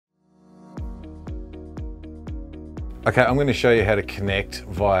Okay, I'm going to show you how to connect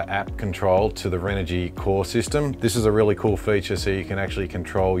via app control to the Renogy core system. This is a really cool feature, so you can actually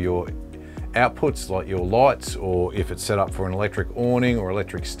control your outputs like your lights, or if it's set up for an electric awning or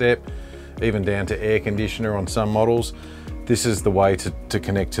electric step, even down to air conditioner on some models. This is the way to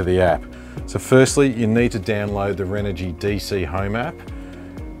connect to the app. So firstly, you need to download the Renogy DC Home app,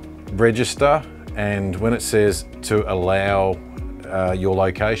 register, and when it says to allow your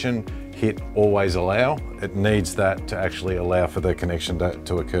location, hit always allow. It needs that to actually allow for the connection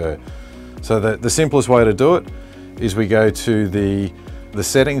to occur. So the simplest way to do it is we go to the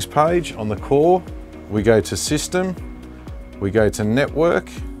settings page on the core, we go to system, we go to network.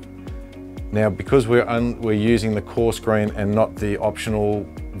 Now, because we're using the core screen and not the optional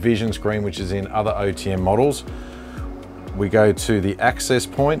vision screen, which is in other OTM models, we go to the access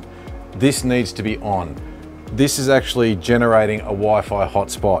point. This needs to be on. This is actually generating a Wi-Fi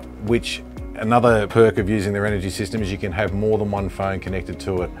hotspot, which another perk of using the Renogy system is you can have more than one phone connected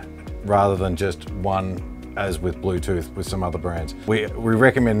to it rather than just one, as with Bluetooth with some other brands. We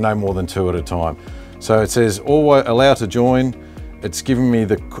recommend no more than 2 at a time. So it says allow to join. It's giving me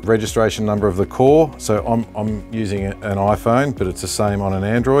the registration number of the core. So I'm using an iPhone, but it's the same on an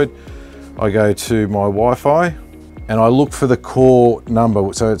Android. I go to my Wi-Fi and I look for the core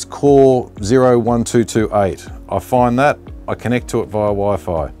number. So it's core 01228. I find that, I connect to it via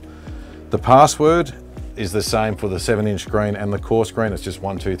Wi-Fi. The password is the same for the 7-inch screen and the core screen. It's just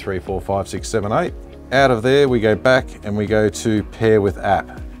 1, 2, 3, 4, 5, 6, 7, 8. Out of there, we go back and we go to pair with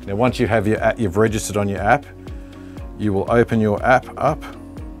app. Now, once you have your app, you've registered on your app, you will open your app up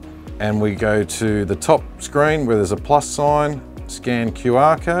and we go to the top screen where there's a plus sign, scan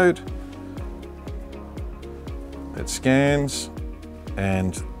QR code. It scans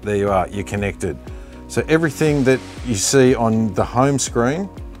and there you are, you're connected. So everything that you see on the home screen,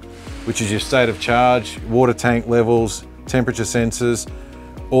 which is your state of charge, water tank levels, temperature sensors,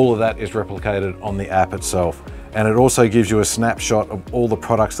 all of that is replicated on the app itself. And it also gives you a snapshot of all the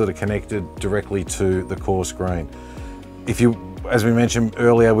products that are connected directly to the core screen. If you, as we mentioned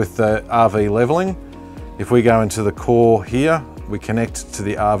earlier with the RV leveling, if we go into the core here, we connect to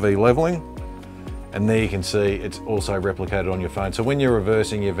the RV leveling, and there you can see it's also replicated on your phone. So when you're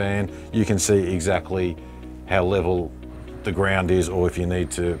reversing your van, you can see exactly how level the ground is, or if you need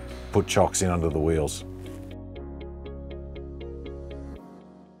to put chocks in under the wheels.